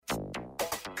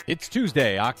It's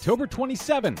Tuesday, October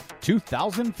 27,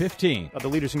 2015. Are the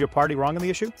leaders in your party wrong on the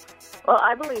issue? Well,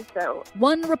 I believe so.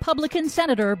 One Republican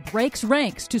senator breaks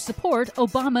ranks to support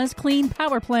Obama's Clean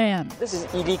Power Plan. This is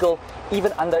illegal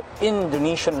even under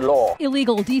Indonesian law.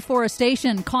 Illegal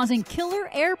deforestation causing killer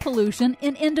air pollution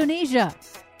in Indonesia.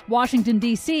 Washington,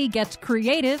 D.C. gets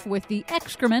creative with the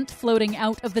excrement floating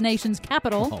out of the nation's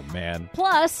capital. Oh, man.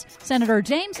 Plus, Senator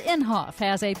James Inhofe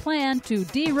has a plan to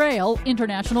derail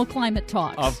international climate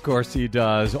talks. Of course he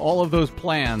does. All of those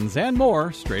plans and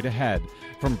more straight ahead.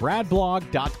 From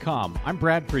BradBlog.com, I'm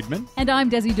Brad Friedman. And I'm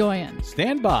Desi Doyen.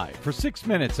 Stand by for 6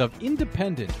 minutes of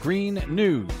independent green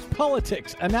news,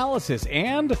 politics, analysis,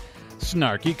 and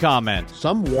snarky comment.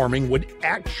 Some warming would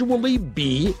actually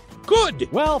be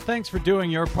good. Well, thanks for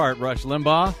doing your part, Rush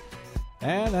Limbaugh.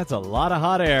 And that's a lot of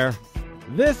hot air.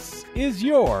 This is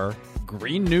your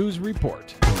Green News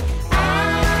Report.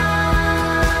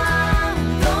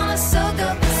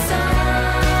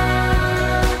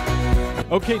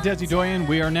 Okay, Desi Doyen,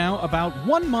 we are now about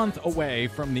 1 month away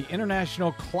from the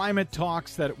international climate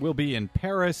talks that will be in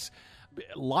Paris.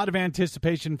 A lot of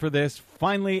anticipation for this.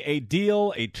 Finally, a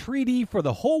deal, a treaty for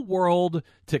the whole world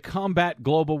to combat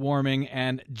global warming.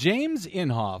 And James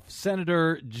Inhofe,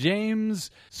 Senator James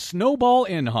Snowball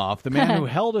Inhofe, the man who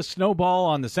held a snowball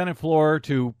on the Senate floor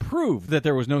to prove that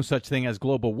there was no such thing as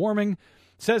global warming,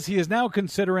 says he is now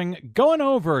considering going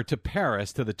over to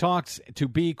Paris to the talks to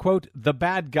be, quote, the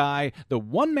bad guy, the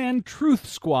one-man truth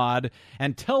squad,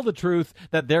 and tell the truth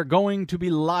that they're going to be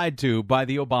lied to by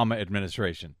the Obama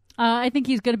administration. I think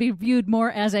he's going to be viewed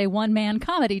more as a one-man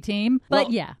comedy team,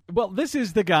 but yeah. Well, this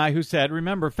is the guy who said,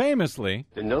 remember, famously,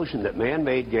 the notion that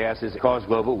man-made gases cause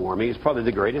global warming is probably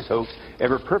the greatest hoax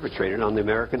ever perpetrated on the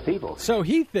American people. So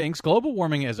he thinks global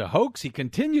warming is a hoax. He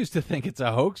continues to think it's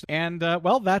a hoax. And,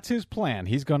 well, that's his plan.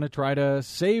 He's going to try to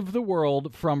save the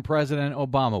world from President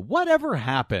Obama. Whatever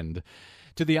happened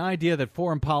to the idea that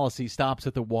foreign policy stops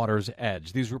at the water's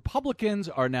edge? These Republicans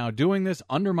are now doing this,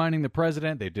 undermining the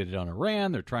president. They did it on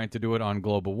Iran. They're trying to do it on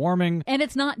global warming. And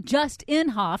it's not just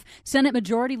Inhofe. Senate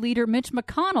Majority Leader Mitch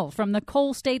McConnell from the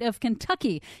coal state of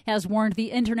Kentucky has warned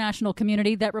the international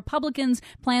community that Republicans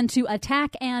plan to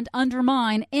attack and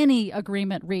undermine any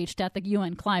agreement reached at the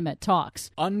UN climate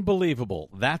talks. Unbelievable.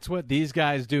 That's what these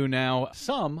guys do now.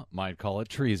 Some might call it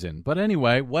treason. But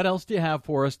anyway, what else do you have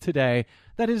for us today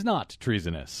that is not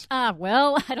treasonous?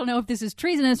 Well, I don't know if this is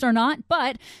treasonous or not,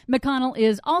 but McConnell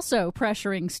is also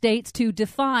pressuring states to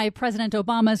defy President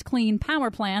Obama's Clean Power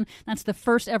Plan. That's the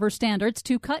first ever standards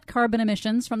to cut carbon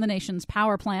emissions from the nation's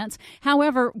power plants.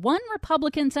 However, one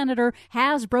Republican senator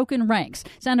has broken ranks.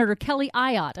 Senator Kelly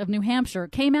Ayotte of New Hampshire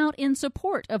came out in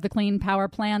support of the Clean Power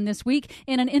Plan this week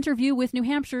in an interview with New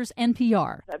Hampshire's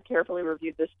NPR. I've carefully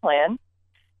reviewed this plan.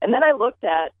 And then I looked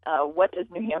at what does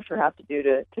New Hampshire have to do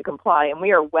to comply, and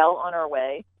we are well on our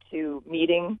way to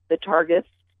meeting the targets.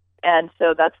 And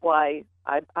so that's why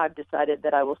I've decided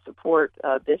that I will support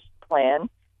this plan.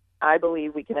 I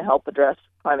believe we can help address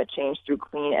climate change through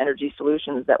clean energy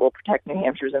solutions that will protect New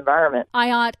Hampshire's environment.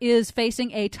 Ayotte is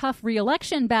facing a tough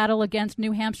re-election battle against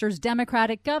New Hampshire's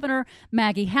Democratic governor,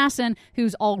 Maggie Hassan,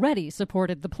 who's already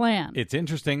supported the plan. It's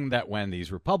interesting that when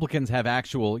these Republicans have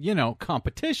actual,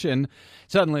 competition,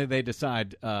 suddenly they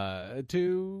decide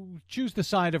to choose the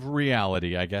side of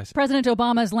reality, I guess. President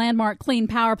Obama's landmark Clean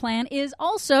Power Plan is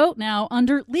also now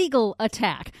under legal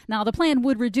attack. Now, the plan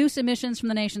would reduce emissions from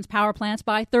the nation's power plants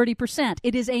by 30%.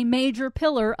 It is a major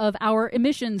pillar of our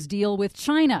emissions deal with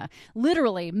China.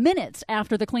 Literally minutes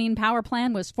after the Clean Power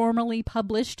Plan was formally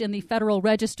published in the Federal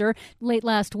Register late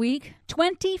last week,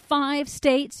 25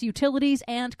 states, utilities,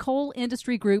 and coal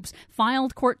industry groups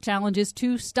filed court challenges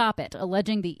to stop it,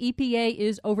 alleging the EPA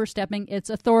is overstepping its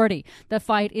authority. The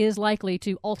fight is likely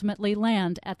to ultimately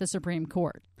land at the Supreme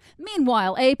Court.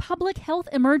 Meanwhile, a public health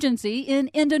emergency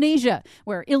in Indonesia,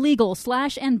 where illegal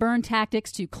slash and burn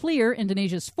tactics to clear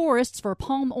Indonesia's forests for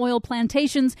palm oil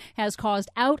plantations has caused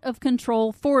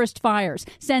out-of-control forest fires,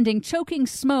 sending choking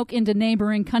smoke into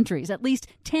neighboring countries. At least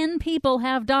 10 people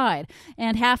have died,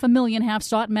 and 500,000 have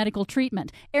sought medical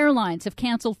treatment. Airlines have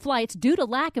canceled flights due to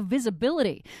lack of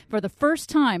visibility. For the first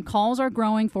time, calls are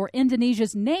growing for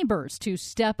Indonesia's neighbors to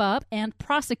step up and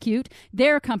prosecute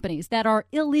their companies that are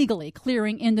illegally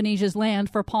clearing Indonesia's land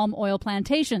for palm oil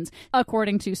plantations,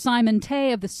 according to Simon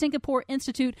Tay of the Singapore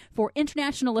Institute for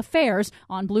International Affairs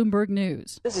on Bloomberg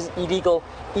News. This is illegal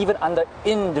even under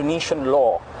Indonesian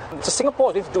law. So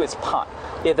Singapore needs to do its part.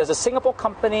 If there's a Singapore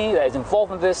company that is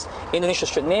involved in this, Indonesia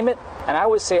should name it. And I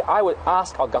would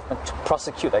ask our government to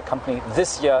prosecute that company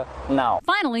this year now.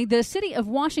 Finally, the city of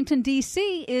Washington,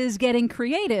 D.C. is getting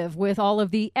creative with all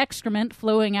of the excrement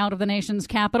flowing out of the nation's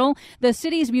capital. The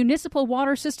city's municipal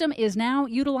water system is now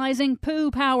utilizing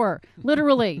poo power,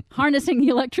 literally harnessing the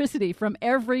electricity from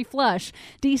every flush.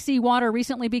 D.C. Water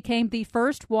recently became the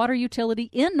first water utility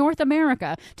in North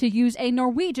America to use a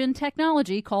Norwegian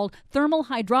technology called thermal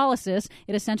hydrolysis.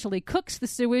 It essentially cooks the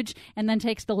sewage and then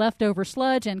takes the leftover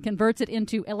sludge and converts it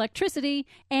into electricity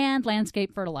and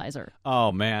landscape fertilizer.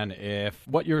 Oh, man, if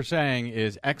what you're saying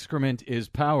is excrement is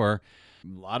power, a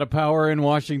lot of power in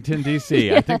Washington, D.C.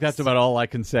 Yes. I think that's about all I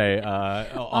can say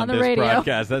on the this radio.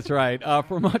 broadcast. That's right.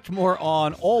 For much more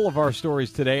on all of our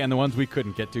stories today and the ones we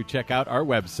couldn't get to, check out our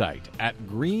website at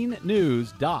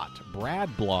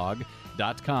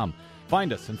greennews.bradblog.com.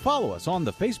 Find us and follow us on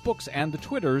the Facebooks and the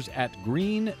Twitters at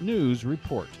Green News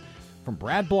Report. From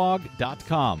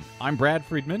bradblog.com, I'm Brad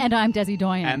Friedman. And I'm Desi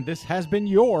Doyen. And this has been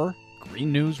your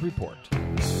Green News Report.